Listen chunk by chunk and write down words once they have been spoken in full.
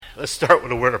Let's start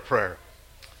with a word of prayer.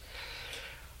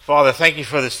 Father, thank you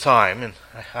for this time, and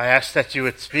I ask that you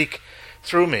would speak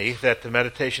through me, that the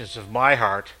meditations of my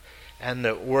heart and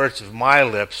the words of my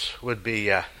lips would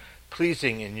be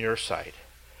pleasing in your sight.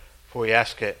 For I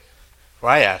ask it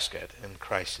in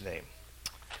Christ's name.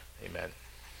 Amen.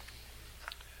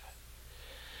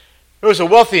 There was a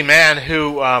wealthy man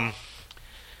who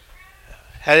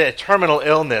had a terminal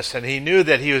illness, and he knew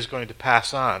that he was going to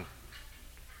pass on.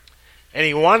 And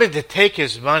he wanted to take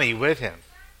his money with him,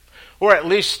 or at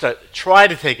least try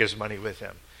to take his money with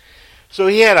him. So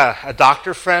he had a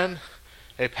doctor friend,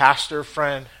 a pastor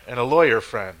friend, and a lawyer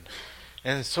friend.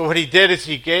 And so what he did is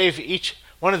he gave each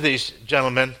one of these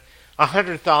gentlemen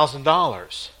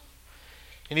 $100,000.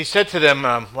 And he said to them,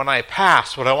 when I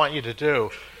pass, what I want you to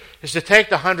do is to take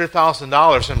the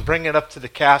 $100,000 and bring it up to the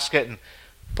casket and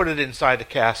put it inside the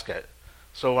casket.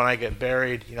 So when I get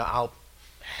buried, I'll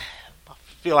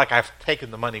feel like I've taken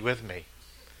the money with me.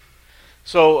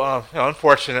 So,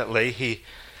 unfortunately, he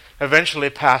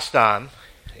eventually passed on.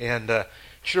 And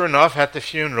sure enough, at the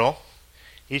funeral,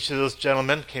 each of those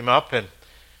gentlemen came up and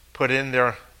put in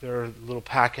their little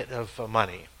packet of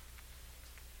money.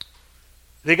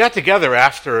 They got together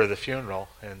after the funeral,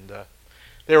 and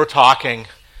they were talking.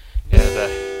 And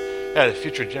the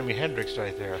future Jimi Hendrix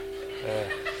right there.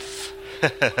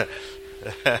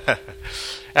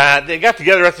 They got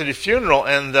together after the funeral,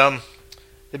 and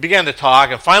they began to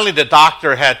talk. And finally, the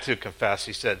doctor had to confess.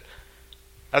 He said,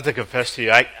 "I have to confess to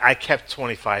you, I kept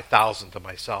 $25,000 to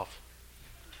myself."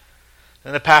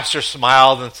 And the pastor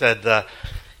smiled and said,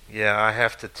 "Yeah, I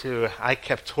have to too. I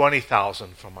kept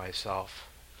 $20,000 for myself."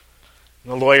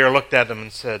 And the lawyer looked at him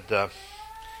and said,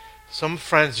 "Some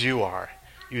friends you are,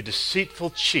 you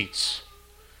deceitful cheats.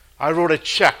 I wrote a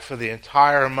check for the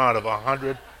entire amount of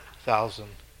 $100,000.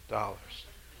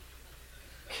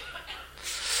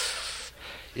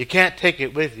 You can't take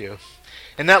it with you."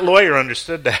 And that lawyer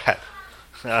understood that.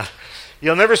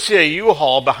 You'll never see a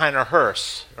U-Haul behind a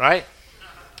hearse, right?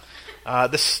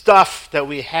 The stuff that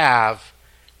we have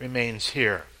remains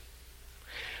here.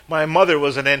 My mother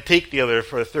was an antique dealer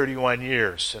for 31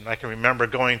 years, and I can remember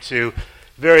going to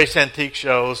various antique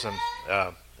shows, and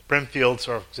Brimfield,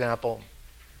 for example.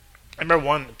 I remember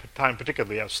one time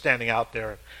particularly, I was standing out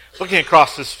there looking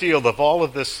across this field of all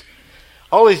these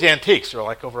antiques that are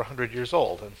like over 100 years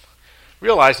old, and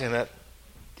realizing that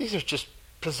these are just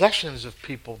possessions of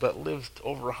people that lived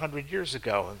over 100 years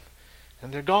ago,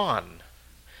 and they're gone.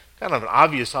 Kind of an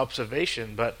obvious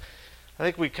observation, but I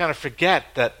think we kind of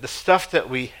forget that the stuff that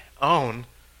we own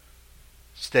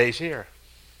stays here.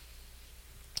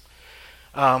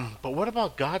 But what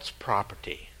about God's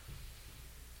property?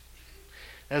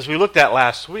 As we looked at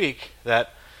last week,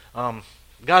 that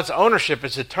God's ownership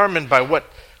is determined by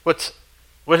what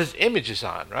his image is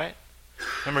on, right?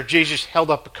 Remember, Jesus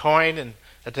held up a coin and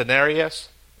a denarius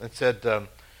and said,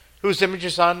 "Whose image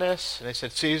is on this?" And they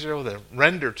said, "Caesar." Well, then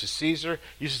render to Caesar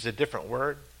uses a different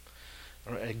word.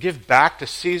 Give back to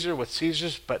Caesar what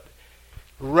Caesar's, but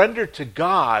render to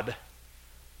God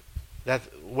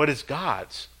what is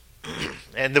God's.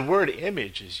 And the word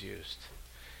image is used.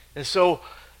 And so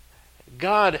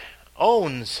God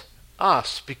owns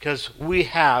us because we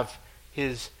have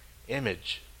his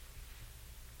image.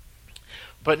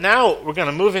 But now we're going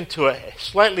to move into a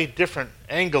slightly different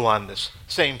angle on this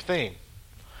same theme.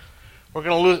 We're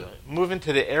going to move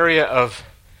into the area of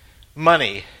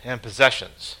money and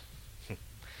possessions.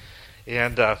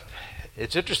 And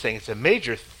it's interesting. It's a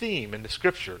major theme in the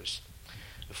Scriptures.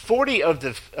 16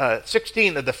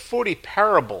 of the 40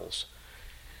 parables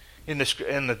in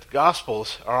the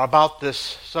Gospels are about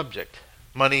this subject,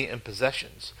 money and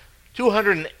possessions.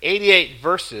 288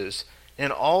 verses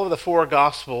in all of the 4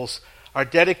 Gospels are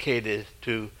dedicated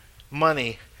to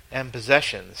money and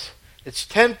possessions. It's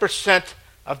 10%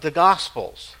 of the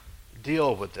Gospels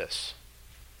deal with this.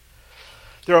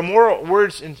 There are more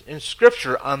words in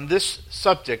Scripture on this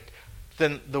subject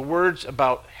than the words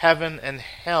about heaven and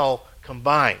hell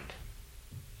combined.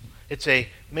 It's a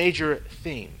major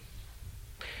theme.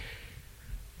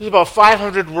 There's about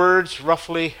 500 words,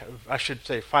 roughly, I should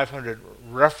say 500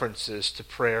 references to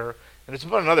prayer, and it's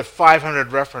about another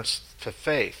 500 references to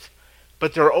faith.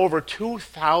 But there are over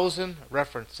 2,000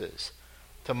 references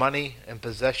to money and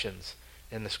possessions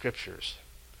in the Scriptures.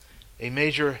 A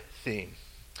major theme.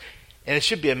 And it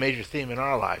should be a major theme in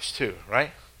our lives too,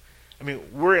 right? I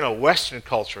mean, we're in a Western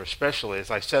culture especially,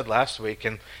 as I said last week,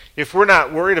 and if we're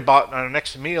not worried about our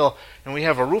next meal and we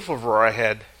have a roof over our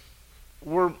head,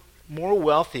 we're more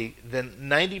wealthy than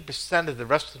 90% of the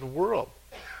rest of the world.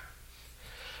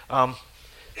 The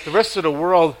rest of the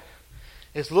world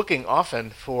is looking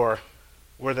often for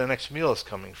where the next meal is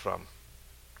coming from.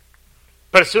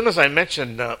 But as soon as I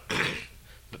mentioned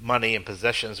money and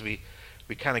possessions, we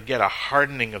kind of get a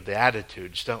hardening of the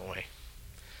attitudes, don't we?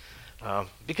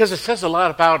 Because it says a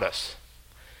lot about us.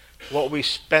 What we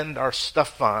spend our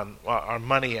stuff on, our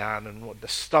money on, and the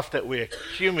stuff that we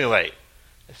accumulate.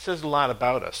 It says a lot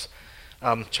about us.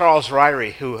 Charles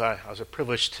Ryrie, who I was a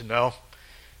privilege to know,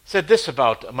 said this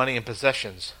about money and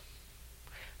possessions.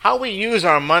 How we use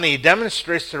our money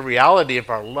demonstrates the reality of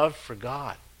our love for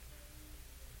God.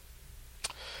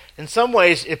 In some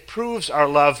ways, it proves our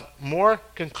love more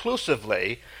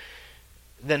conclusively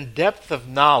than depth of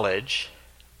knowledge,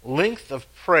 length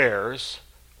of prayers,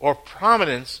 or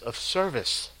prominence of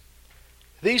service.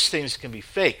 These things can be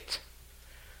faked,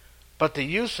 but the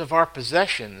use of our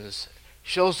possessions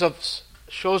shows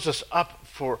us up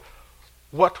for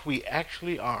what we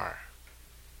actually are.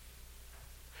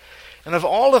 And of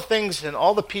all the things and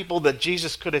all the people that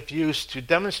Jesus could have used to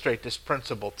demonstrate this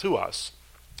principle to us,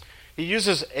 he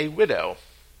uses a widow,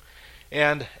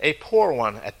 and a poor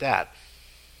one at that.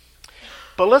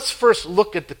 But let's first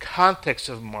look at the context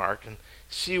of Mark and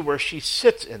see where she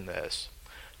sits in this.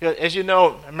 As you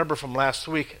know, I remember from last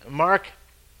week, Mark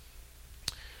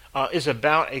is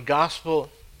about a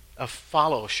gospel of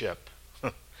fellowship.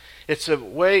 It's a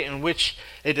way in which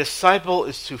a disciple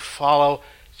is to follow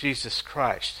Jesus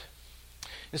Christ.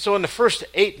 And so in the first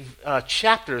 8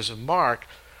 chapters of Mark,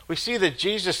 we see that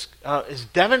Jesus is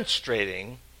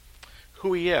demonstrating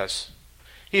who he is.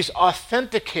 He's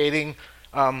authenticating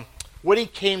what he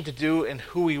came to do and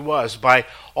who he was by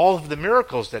all of the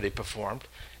miracles that he performed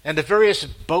and the various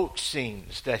boat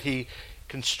scenes that he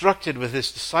constructed with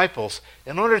his disciples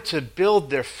in order to build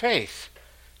their faith,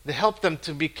 to help them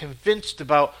to be convinced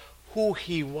about who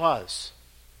he was.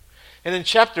 And in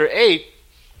chapter 8,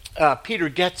 Peter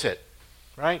gets it,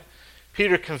 right?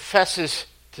 Peter confesses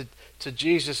to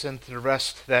Jesus and to the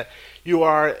rest that you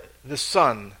are the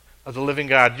Son of the living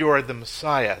God. You are the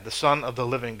Messiah, the Son of the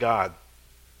living God.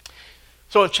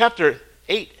 So in chapter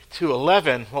 8 to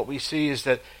 11, what we see is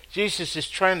that Jesus is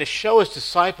trying to show his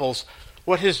disciples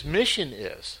what his mission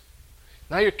is.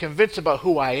 Now you're convinced about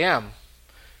who I am.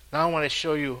 Now I want to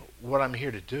show you what I'm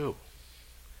here to do.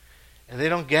 And they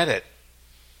don't get it.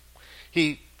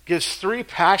 He gives 3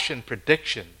 passion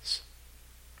predictions.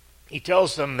 He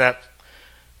tells them that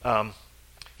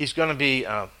he's going to be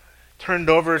turned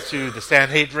over to the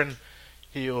Sanhedrin.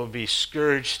 He will be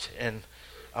scourged and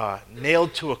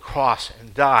nailed to a cross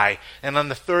and die. And on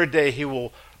the 3rd day, he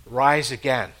will rise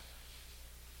again.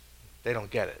 They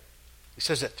don't get it. He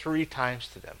says it 3 times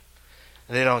to them.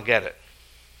 And they don't get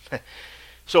it.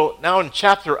 So now in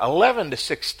chapter 11 to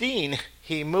 16,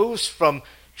 he moves from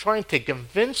trying to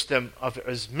convince them of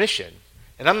his mission.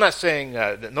 And I'm not saying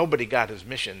that nobody got his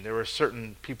mission. There were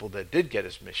certain people that did get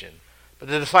his mission, but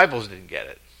the disciples didn't get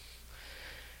it.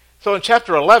 So in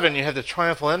chapter 11, you have the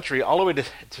triumphal entry. All the way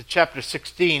to chapter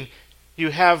 16,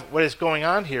 you have what is going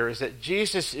on here is that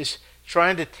Jesus is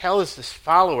trying to tell his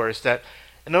followers that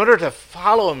in order to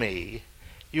follow me,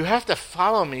 you have to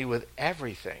follow me with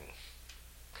everything.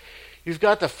 You've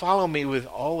got to follow me with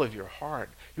all of your heart.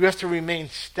 You have to remain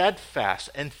steadfast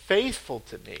and faithful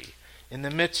to me in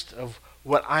the midst of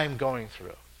what I'm going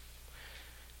through.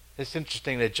 It's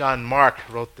interesting that John Mark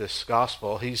wrote this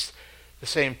gospel. He's the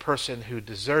same person who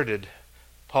deserted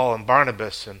Paul and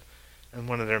Barnabas in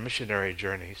one of their missionary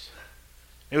journeys.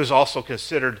 He was also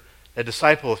considered a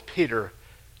disciple of Peter,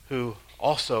 who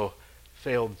also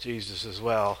failed Jesus as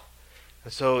well.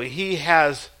 And so he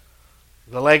has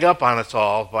the leg up on us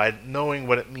all by knowing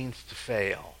what it means to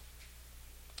fail.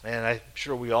 And I'm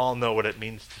sure we all know what it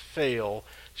means to fail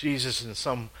Jesus in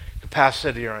some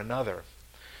capacity or another.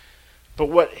 But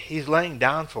what he's laying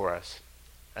down for us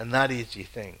are not easy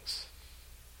things.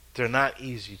 They're not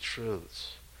easy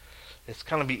truths. It's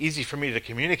going to be easy for me to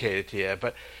communicate it to you,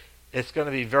 but it's going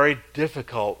to be very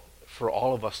difficult for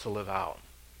all of us to live out.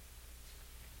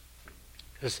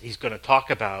 Because he's going to talk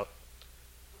about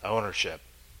ownership.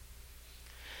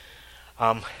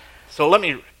 So let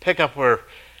me pick up where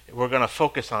we're going to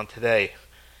focus on today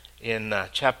in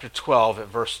chapter 12 at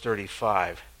verse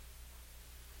 35.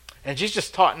 And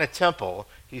Jesus taught in the temple.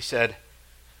 He said,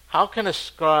 How can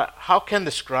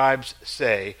the scribes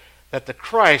say that the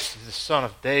Christ is the son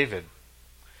of David?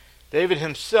 David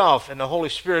himself and the Holy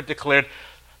Spirit declared,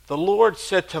 The Lord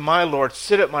said to my Lord,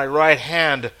 Sit at my right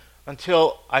hand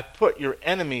until I put your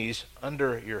enemies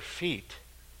under your feet.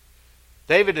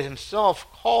 David himself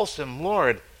calls him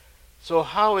Lord, so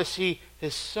how is he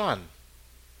his son?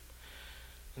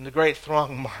 And the great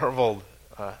throng marveled,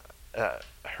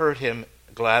 heard him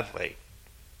gladly.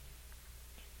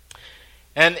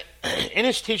 And in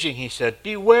his teaching, he said,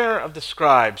 beware of the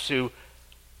scribes who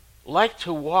like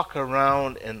to walk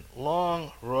around in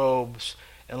long robes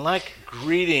and like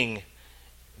greetings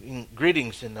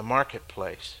in the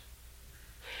marketplace,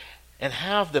 and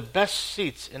have the best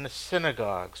seats in the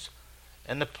synagogues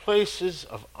and the places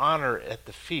of honor at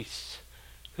the feasts,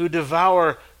 who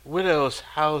devour widows'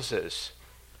 houses,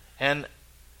 and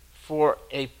for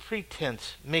a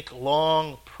pretense make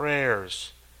long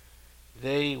prayers.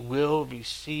 They will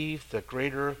receive the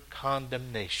greater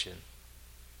condemnation.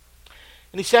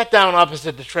 And he sat down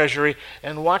opposite the treasury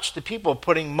and watched the people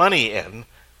putting money in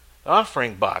the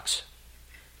offering box.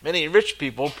 Many rich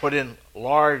people put in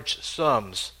large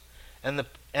sums, and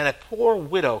a poor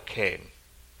widow came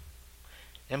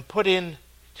and put in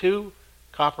 2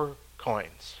 copper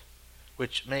coins,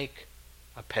 which make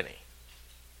a penny.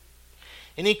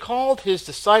 And he called his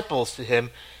disciples to him,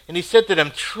 and he said to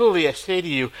them, truly I say to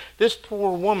you, this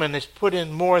poor woman has put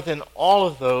in more than all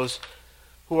of those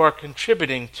who are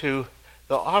contributing to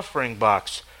the offering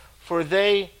box, for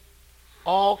they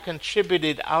all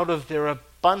contributed out of their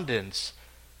abundance,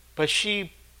 but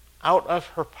she, out of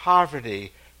her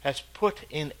poverty, has put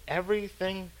in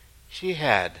everything she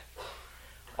had,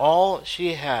 all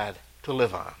she had to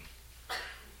live on.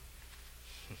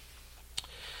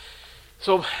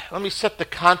 So let me set the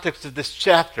context of this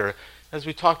chapter. As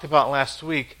we talked about last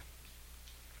week,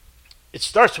 it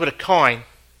starts with a coin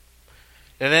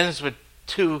and ends with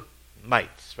 2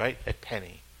 mites, right? A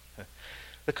penny.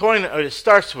 The coin it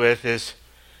starts with is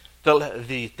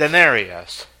the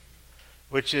denarius,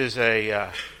 which is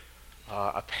a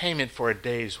payment for a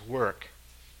day's work.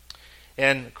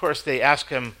 And of course they ask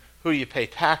him who you pay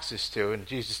taxes to, and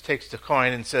Jesus takes the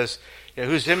coin and says,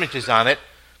 whose image is on it?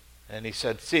 And he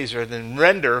said, Caesar. Then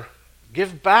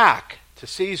give back to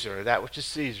Caesar that which is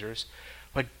Caesar's,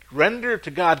 but render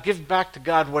to God, give back to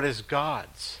God what is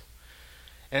God's.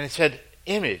 And it said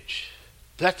image.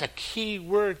 That's a key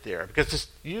word there, because it's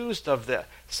used of the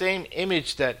same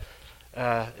image that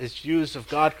is used of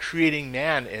God creating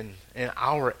man in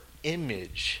our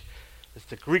image. It's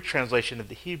the Greek translation of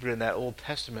the Hebrew in that Old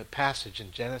Testament passage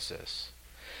in Genesis.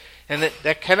 And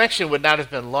that connection would not have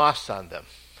been lost on them.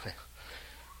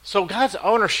 So God's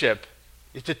ownership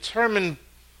is determined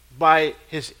by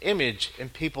his image in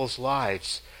people's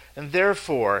lives. And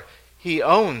therefore, he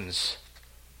owns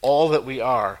all that we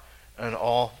are and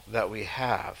all that we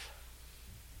have.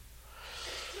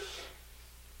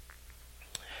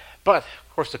 But,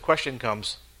 of course, the question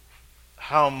comes,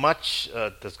 how much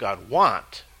does God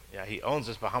want? Yeah, he owns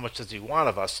us, but how much does he want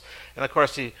of us? And, of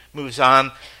course, he moves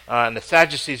on, and the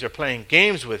Sadducees are playing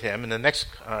games with him in the next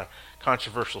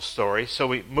controversial story. So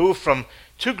we move from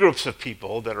 2 groups of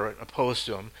people that are opposed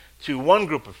to him to one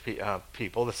group of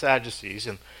people, the Sadducees,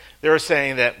 and they're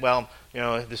saying that, well,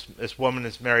 this woman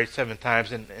is married 7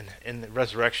 times, and in the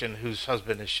resurrection, whose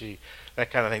husband is she?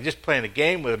 That kind of thing. Just playing a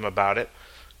game with him about it.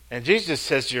 And Jesus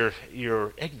says,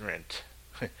 you're ignorant.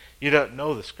 You don't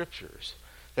know the Scriptures.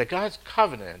 That God's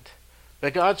covenant,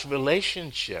 that God's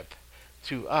relationship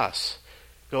to us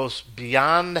goes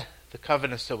beyond the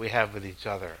covenants that we have with each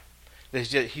other.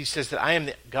 He says that I am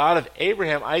the God of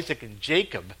Abraham, Isaac, and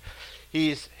Jacob.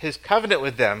 His covenant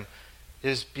with them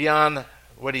is beyond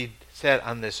what he said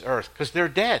on this earth, because they're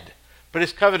dead, but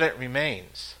his covenant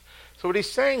remains. So what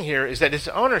he's saying here is that his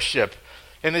ownership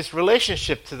and his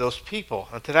relationship to those people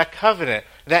and to that covenant,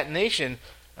 that nation,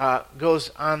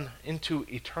 goes on into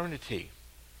eternity.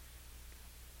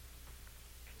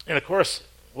 And of course,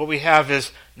 what we have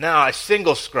is now a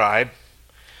single scribe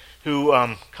who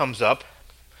comes up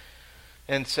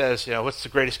and says, what's the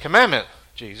greatest commandment,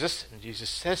 Jesus? And Jesus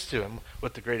says to him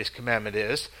what the greatest commandment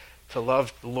is: to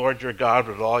love the Lord your God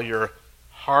with all your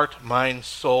heart, mind,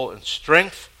 soul, and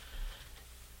strength.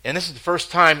 And this is the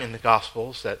first time in the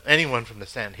Gospels that anyone from the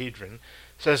Sanhedrin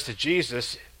says to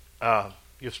Jesus,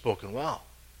 you've spoken well.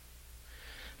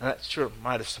 And that sure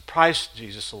might have surprised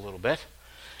Jesus a little bit.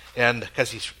 And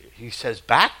because he says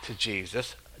back to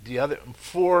Jesus the other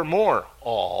 4 more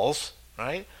alls,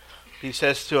 right? He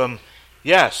says to him,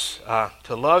 yes,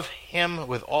 to love him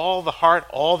with all the heart,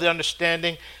 all the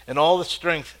understanding, and all the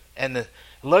strength, and to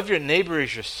love your neighbor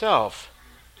as yourself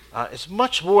is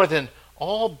much more than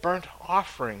all burnt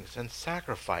offerings and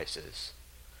sacrifices.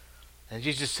 And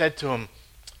Jesus said to him,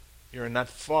 you're not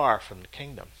far from the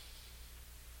kingdom.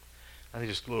 I think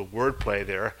just a little wordplay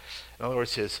there. In other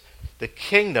words, the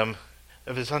kingdom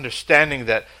of his understanding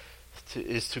that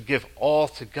is to give all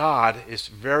to God is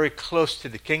very close to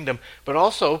the kingdom, but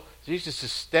also Jesus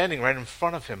is standing right in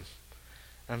front of him.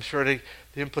 I'm sure the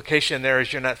implication there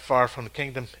is you're not far from the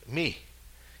kingdom, me,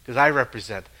 because I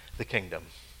represent the kingdom.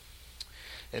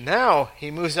 And now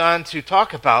he moves on to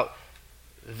talk about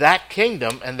that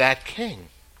kingdom and that king.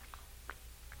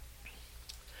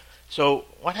 So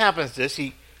what happens is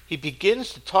he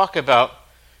begins to talk about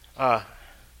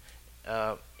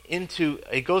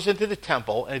he goes into the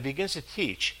temple and he begins to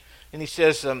teach. And he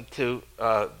says to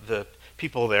the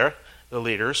people there, the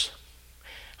leaders,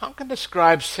 how can the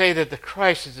scribes say that the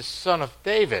Christ is the son of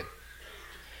David?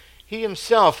 He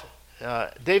himself,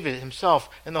 David himself,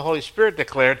 and the Holy Spirit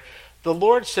declared, the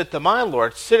Lord said to my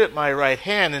Lord, sit at my right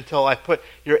hand until I put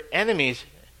your enemies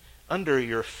under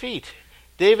your feet.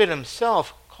 David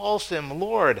himself calls him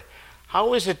Lord.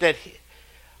 How is it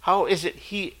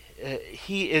he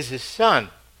is his son?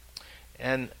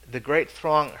 And the great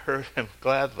throng heard him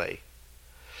gladly.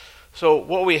 So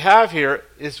what we have here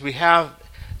is we have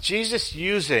Jesus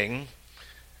using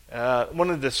one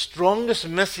of the strongest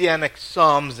messianic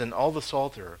psalms in all the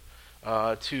Psalter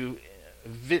to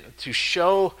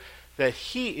show that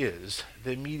he is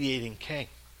the mediating king.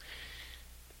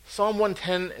 Psalm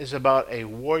 110 is about a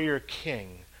warrior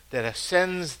king that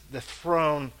ascends the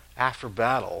throne after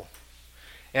battle.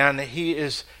 And he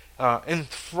is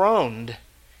enthroned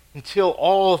until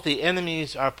all of the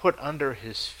enemies are put under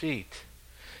his feet.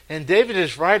 And David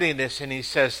is writing this, and he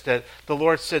says that the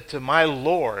Lord said to my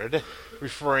Lord,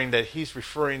 he's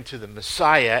referring to the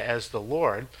Messiah as the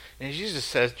Lord. And Jesus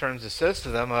says to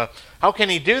them, how can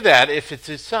he do that if it's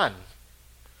his son?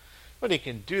 Well, he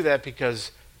can do that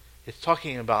because it's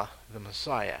talking about the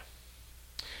Messiah.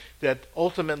 That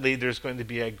ultimately there's going to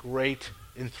be a great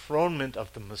enthronement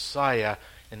of the Messiah,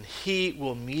 and he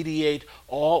will mediate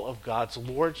all of God's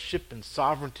lordship and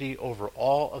sovereignty over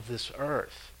all of this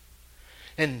earth.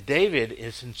 And David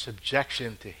is in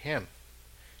subjection to him.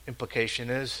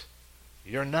 Implication is,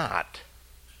 you're not.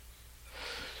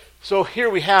 So here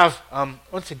we have,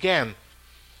 once again,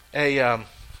 a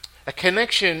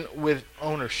connection with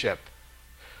ownership.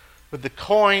 With the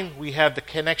coin, we have the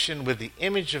connection with the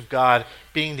image of God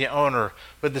being the owner.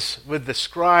 With the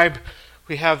scribe,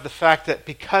 we have the fact that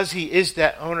because he is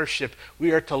that ownership,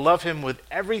 we are to love him with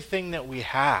everything that we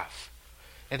have.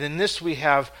 And in this we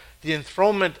have the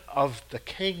enthronement of the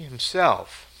king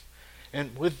himself.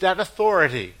 And with that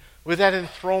authority, with that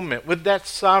enthronement, with that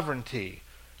sovereignty,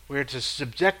 we are to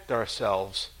subject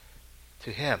ourselves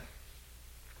to him.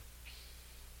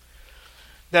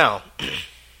 Now,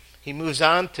 he moves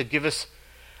on to give us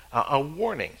a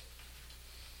warning.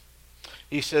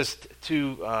 He says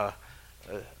to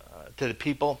the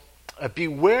people,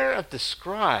 beware of the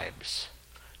scribes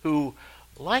who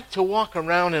like to walk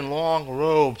around in long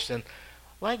robes and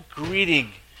like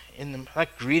greetings in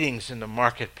the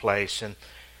marketplace, and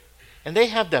they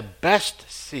have the best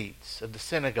seats of the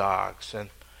synagogues and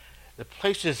the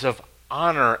places of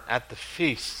honor at the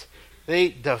feasts. They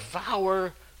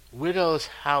devour widows'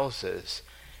 houses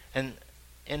and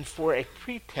for a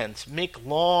pretense make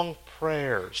long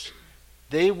prayers.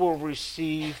 They will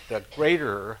receive the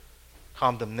greater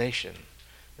condemnation.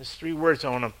 There's three words I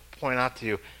want to point out to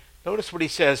you. Notice what he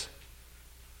says.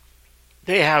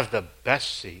 They have the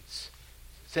best seats.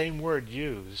 Same word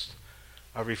used,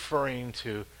 referring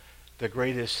to the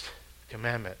greatest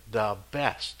commandment, the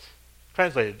best.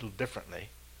 Translated a little differently.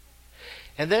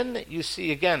 And then you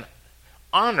see again,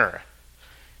 honor,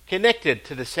 connected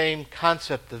to the same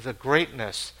concept of the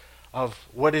greatness of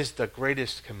what is the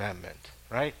greatest commandment,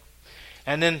 right?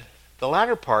 And then the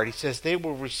latter part, he says they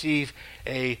will receive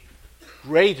a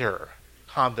greater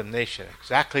condemnation.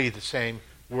 Exactly the same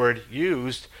word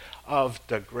used of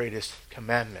the greatest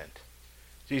commandment.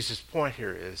 Jesus' point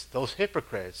here is those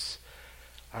hypocrites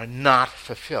are not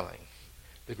fulfilling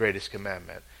the greatest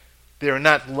commandment. They are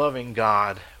not loving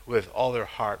God with all their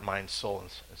heart, mind, soul,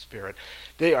 and spirit.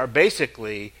 They are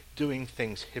basically doing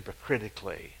things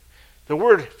hypocritically. The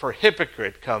word for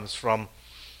hypocrite comes from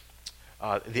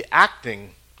the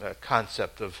acting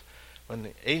concept of when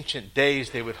in ancient days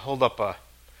they would hold up a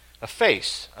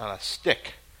face on a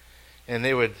stick, and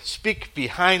they would speak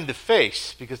behind the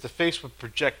face because the face would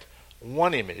project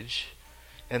one image,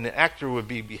 and the actor would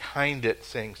be behind it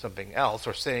saying something else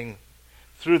or saying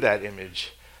through that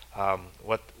image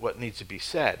what needs to be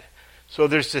said. So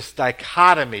there's this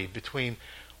dichotomy between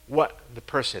what the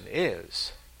person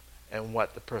is and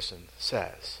what the person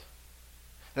says.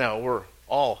 Now, we're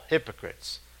all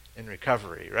hypocrites in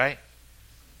recovery, right?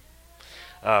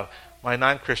 My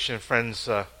non-Christian friends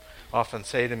often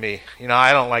say to me,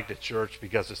 I don't like the church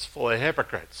because it's full of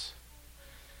hypocrites.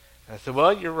 And I said,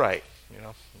 well, you're right.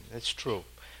 It's true.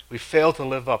 We fail to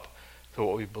live up to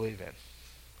what we believe in.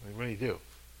 We really do.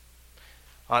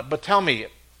 But tell me,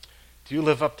 do you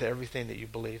live up to everything that you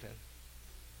believe in?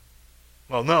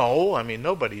 Well, no.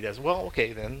 Nobody does. Well,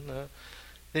 okay, then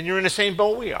then you're in the same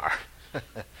boat we are.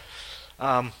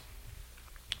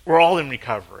 We're all in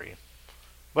recovery.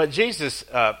 But Jesus,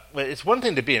 it's one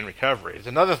thing to be in recovery. It's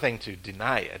another thing to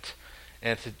deny it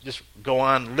and to just go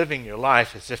on living your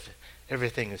life as if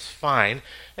everything is fine,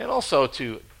 and also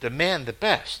to demand the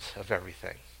best of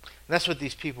everything. And that's what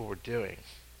these people were doing.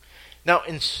 Now,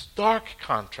 in stark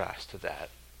contrast to that,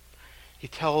 he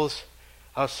tells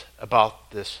us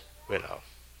about this widow.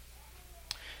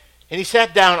 And he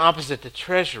sat down opposite the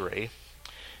treasury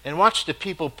and watched the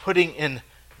people putting in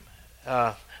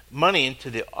money into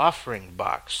the offering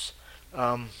box.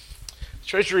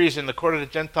 Treasury is in the court of the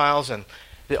Gentiles, and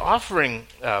the offering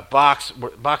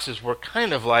boxes were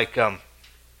kind of like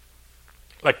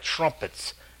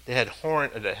trumpets. They had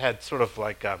that had sort of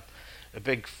like a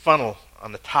big funnel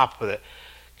on the top with it.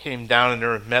 Came down, and they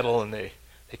were metal, and they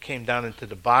came down into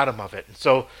the bottom of it. And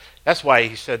so that's why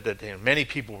he said that many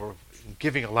people were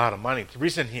giving a lot of money. The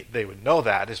reason they would know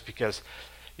that is because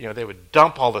they would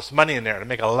dump all this money in there to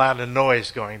make a lot of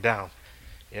noise going down.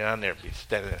 And they'd be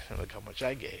standing there, look how much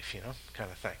I gave,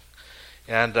 kind of thing.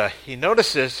 And he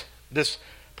notices this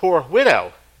poor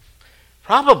widow,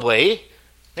 probably,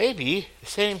 maybe the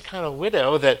same kind of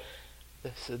widow that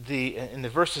in the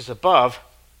verses above,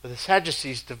 the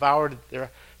Sadducees devoured their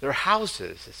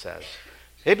houses, it says.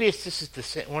 Maybe this is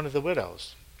one of the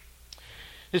widows.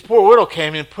 This poor widow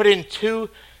came and put in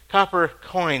 2 copper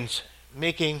coins,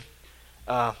 making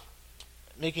a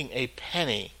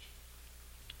penny.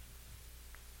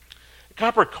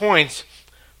 Copper coins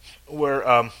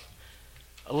were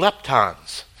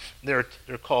leptons. They're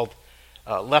called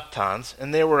leptons,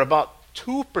 and they were about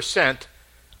 2%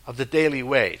 of the daily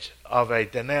wage of a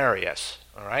denarius.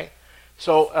 All right,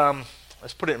 so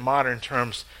let's put it in modern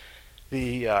terms.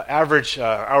 The average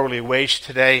hourly wage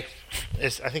today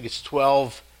is, I think it's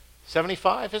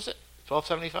 $12.75. Is it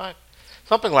 $12.75?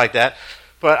 Something like that.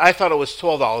 But I thought it was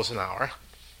 $12 an hour.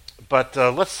 But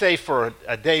let's say for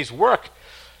a day's work,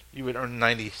 you would earn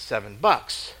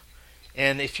 $97.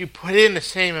 And if you put in the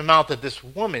same amount that this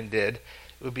woman did, it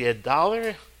would be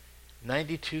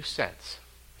 $1.92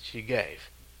 she gave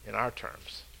in our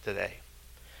terms today.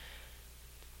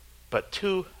 But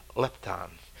 2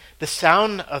 lepton. The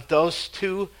sound of those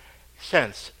 2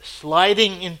 cents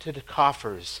sliding into the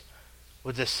coffers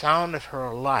was the sound of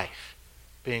her life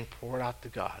being poured out to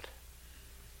God.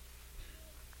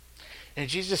 And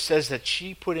Jesus says that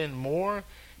she put in more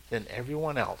than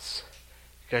everyone else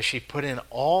because she put in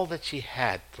all that she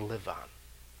had to live on.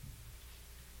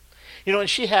 And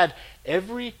she had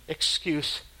every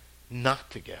excuse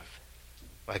not to give,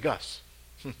 like us.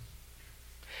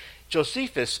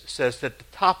 Josephus says that the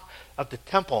top of the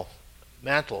temple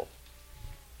mantle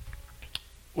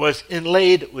was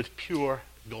inlaid with pure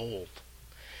gold.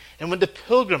 And when the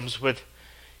pilgrims would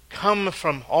come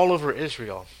from all over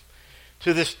Israel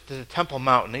to the Temple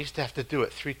Mountain, they used to have to do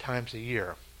it 3 times a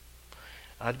year.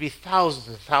 There'd be thousands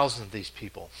and thousands of these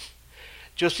people.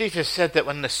 Josephus said that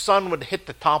when the sun would hit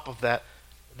the top of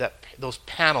those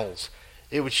panels,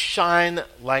 it would shine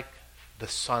like the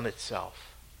sun itself.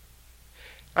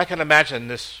 I can imagine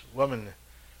this woman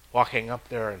walking up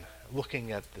there and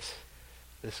looking at this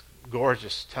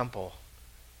gorgeous temple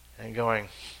and going,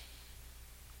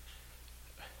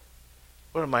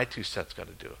 what are my 2 cents going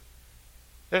to do?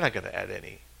 They're not going to add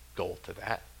any gold to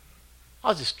that.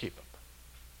 I'll just keep them.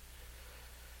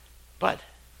 But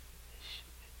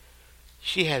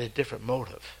she had a different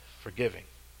motive for giving.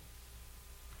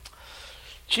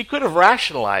 She could have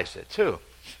rationalized it too.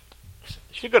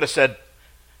 She could have said,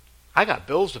 I got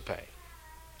bills to pay.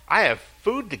 I have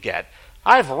food to get.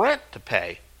 I have rent to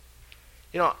pay.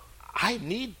 I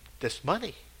need this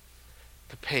money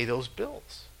to pay those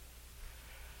bills.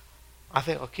 I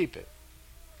think I'll keep it.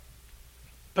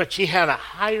 But she had a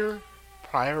higher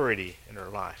priority in her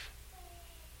life.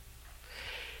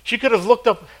 She could have looked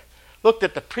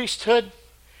at the priesthood,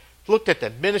 looked at the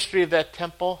ministry of that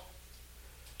temple,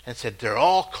 and said, they're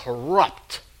all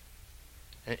corrupt.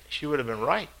 And she would have been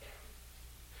right.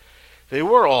 They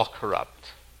were all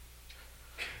corrupt.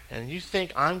 And you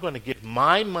think I'm going to give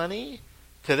my money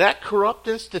to that corrupt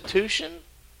institution?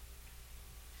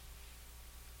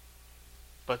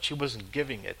 But she wasn't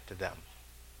giving it to them.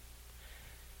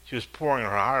 She was pouring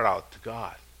her heart out to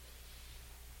God.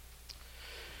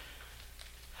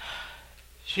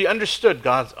 She understood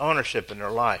God's ownership in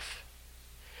her life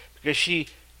because she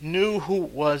knew who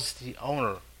was the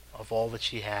owner of all that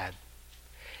she had.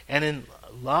 And in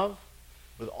love,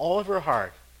 with all of her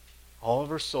heart, all of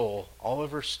her soul, all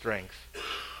of her strength,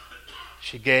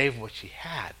 she gave what she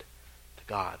had to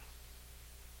God.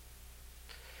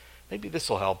 Maybe this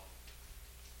will help.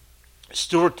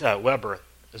 Stuart Weber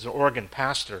is an Oregon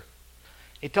pastor.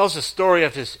 He tells the story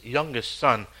of his youngest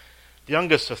son, the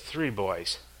youngest of three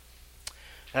boys.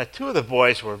 Two of the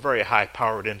boys were very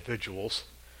high-powered individuals,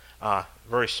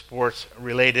 very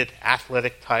sports-related,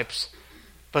 athletic types,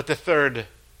 but the third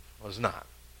was not.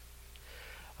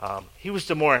 He was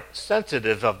the more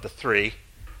sensitive of the three,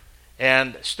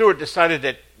 and Stuart decided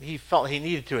that he felt he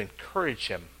needed to encourage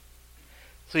him.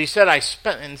 So he said,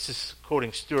 and this is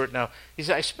quoting Stuart now, he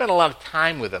said, I spent a lot of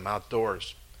time with him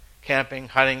outdoors, camping,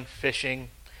 hunting, fishing,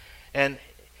 and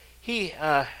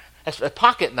a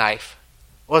pocket knife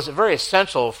was very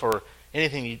essential for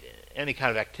any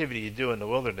kind of activity you do in the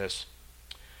wilderness.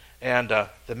 And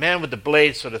the man with the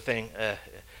blade sort of thing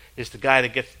is the guy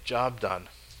that gets the job done.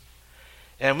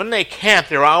 And when they camped,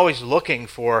 they were always looking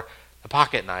for a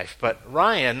pocket knife, but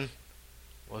Ryan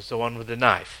was the one with the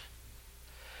knife.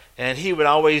 And he would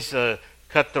always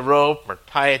cut the rope or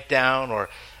tie it down, or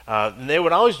they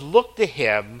would always look to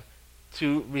him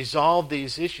to resolve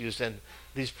these issues and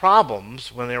these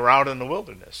problems when they were out in the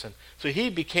wilderness. And so he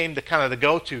became the kind of the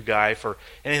go-to guy for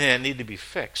anything that needed to be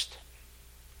fixed.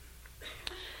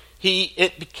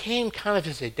 It became kind of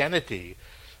his identity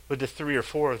with the three or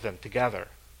four of them together,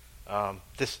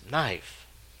 this knife.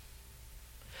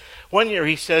 One year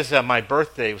he says my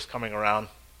birthday was coming around.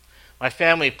 My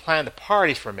family planned a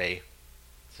party for me.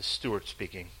 This is Stuart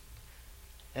speaking.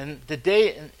 And that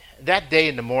day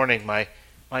in the morning, my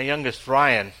youngest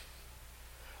Ryan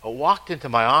walked into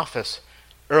my office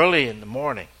early in the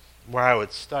morning where I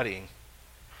was studying.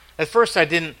 At first I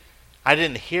didn't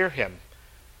hear him,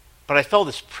 but I felt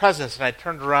his presence, and I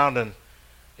turned around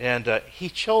and he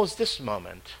chose this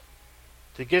moment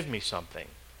to give me something.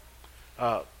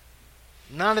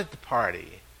 Not at the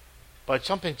party, but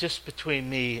something just between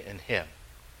me and him.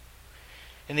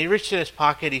 And he reached in his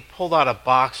pocket, he pulled out a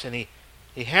box, and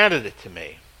he handed it to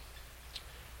me.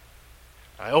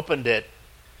 I opened it,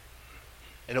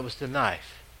 and it was the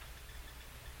knife.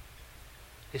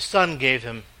 His son gave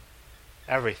him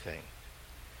everything.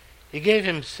 He gave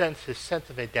him his sense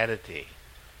of identity,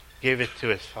 gave it to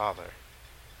his father.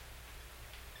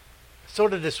 So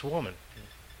did this woman.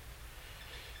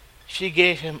 She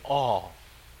gave him all.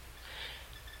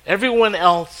 Everyone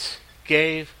else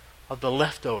gave of the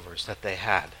leftovers that they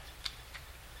had.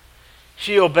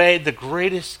 She obeyed the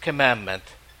greatest commandment.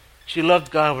 She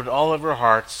loved God with all of her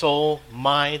heart, soul,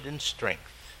 mind, and strength.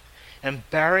 And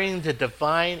bearing the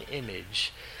divine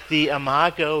image, the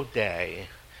Imago Dei,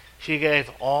 she gave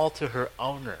all to her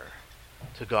owner,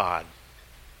 to God.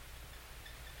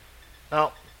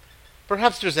 Now,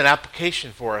 perhaps there's an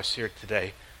application for us here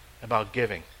today about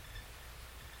giving.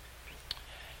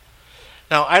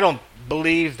 Now, I don't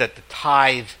believe that the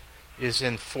tithe is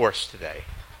enforced today.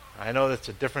 I know that's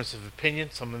a difference of opinion.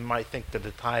 Someone might think that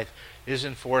the tithe is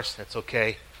enforced. That's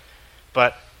okay.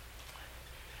 But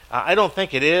I don't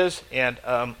think it is. And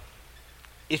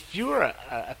if you're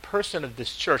a person of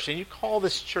this church and you call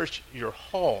this church your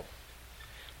home,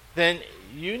 then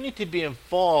you need to be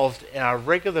involved on a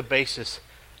regular basis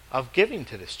of giving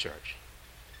to this church.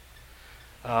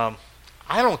 I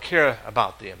don't care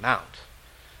about the amount.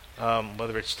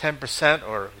 Whether it's 10%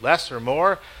 or less or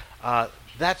more,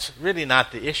 that's really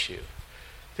not the issue.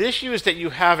 The issue is that you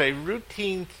have a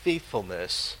routine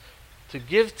faithfulness to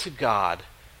give to God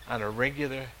on a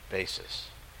regular basis.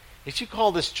 If you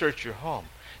call this church your home,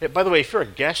 by the way, if you're a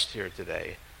guest here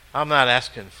today, I'm not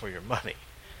asking for your money.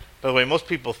 By the way, most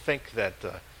people think that,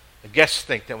 guests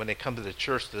think that when they come to the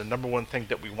church, the number one thing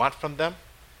that we want from them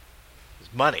is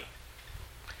money.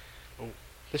 Well,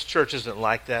 this church isn't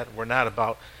like that. We're not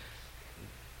about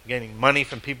getting money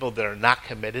from people that are not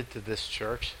committed to this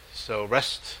church. So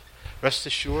rest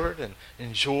assured and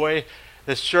enjoy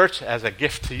this church as a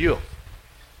gift to you.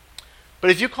 But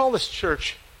if you call this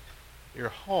church your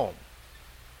home,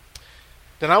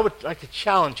 then I would like to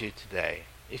challenge you today,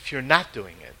 if you're not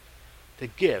doing it, to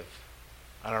give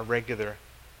on a regular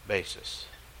basis.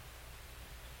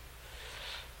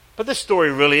 But this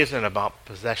story really isn't about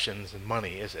possessions and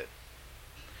money, is it?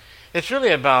 It's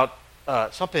really about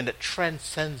something that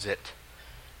transcends it.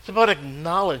 It's about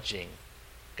acknowledging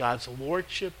God's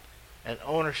lordship and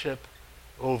ownership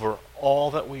over all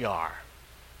that we are.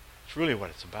 It's really what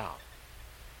it's about.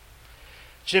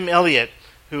 Jim Elliot,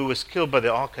 who was killed by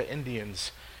the Auca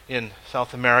Indians in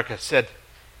South America, said,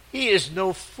 "He is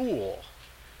no fool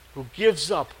who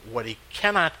gives up what he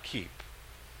cannot keep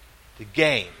to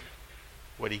gain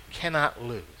what he cannot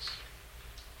lose."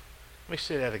 Let me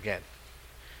say that again.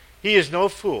 He is no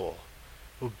fool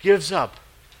who gives up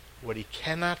what he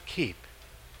cannot keep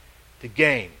to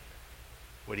gain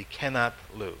what he cannot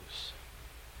lose.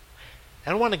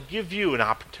 And I want to give you an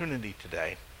opportunity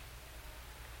today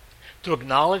to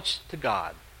acknowledge to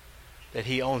God that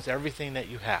he owns everything that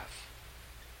you have.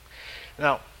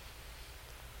 Now,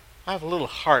 I have a little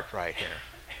heart right here.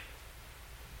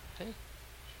 Okay?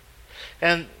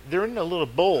 And they're in the little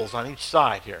bowls on each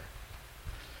side here.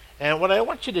 And what I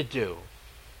want you to do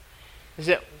is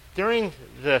that during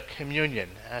the communion,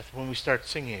 when we start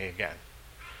singing again,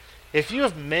 if you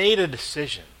have made a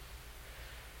decision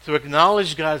to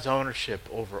acknowledge God's ownership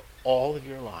over all of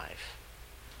your life,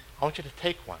 I want you to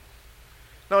take one.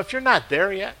 Now, if you're not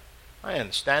there yet, I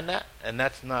understand that, and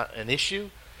that's not an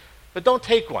issue, but don't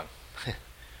take one.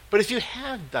 But if you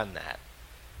have done that,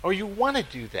 or you want to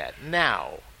do that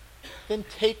now, then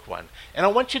take one. And I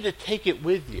want you to take it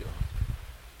with you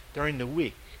during the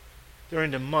week,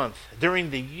 during the month, during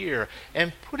the year,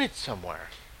 and put it somewhere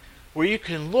where you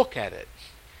can look at it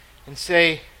and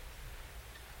say,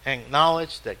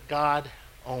 acknowledge that God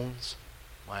owns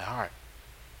my heart.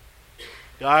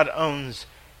 God owns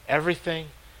everything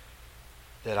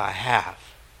that I have.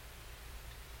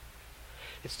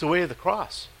 It's the way of the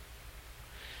cross.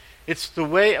 It's the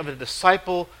way of a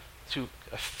disciple to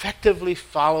effectively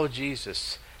follow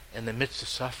Jesus in the midst of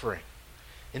suffering,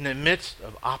 in the midst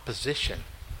of opposition,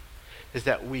 is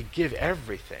that we give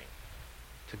everything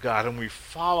to God and we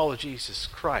follow Jesus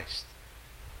Christ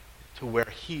to where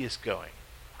he is going.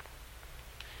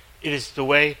 It is the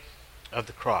way of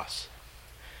the cross.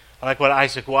 I like what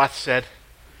Isaac Watts said,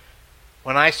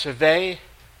 when I survey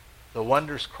the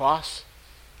wondrous cross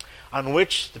on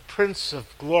which the Prince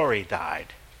of Glory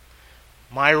died,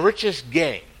 my richest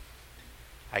gain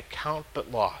I count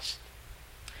but lost,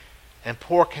 and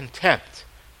pour contempt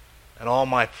on all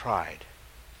my pride.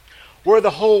 Were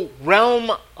the whole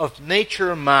realm of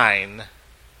nature mine,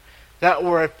 that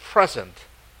were at present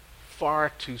far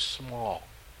too small.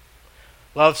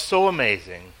 Love so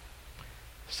amazing,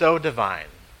 so divine,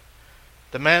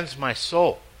 demands my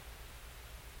soul,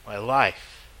 my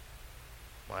life,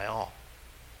 my all.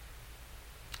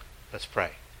 Let's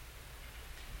pray.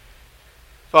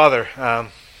 Father,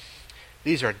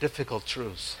 these are difficult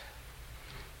truths,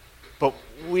 but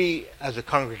we as a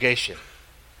congregation,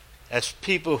 as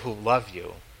people who love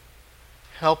you,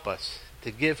 help us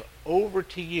to give over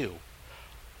to you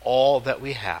all that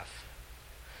we have.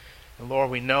 And Lord,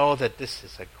 we know that this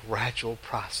is a gradual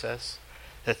process,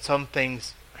 that some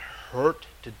things hurt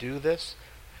to do this,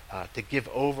 to give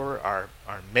over our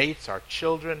mates, our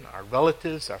children, our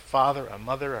relatives, our father, our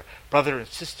mother, our brother and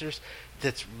sisters.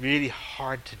 That's really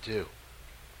hard to do.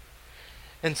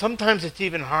 And sometimes it's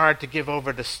even hard to give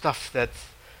over the stuff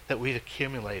that we've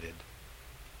accumulated.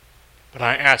 But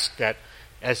I ask that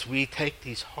as we take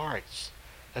these hearts,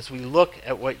 as we look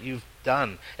at what you've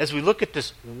done, as we look at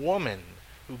this woman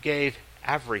who gave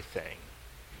everything,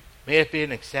 may it be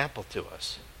an example to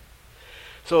us,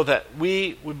 so that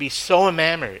we would be so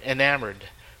enamored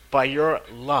by your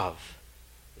love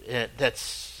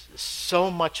that's so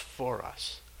much for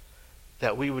us,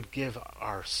 that we would give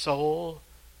our soul,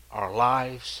 our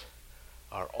lives,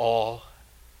 our all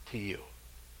to you.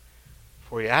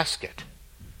 For we ask it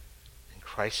in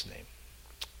Christ's name.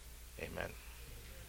 Amen.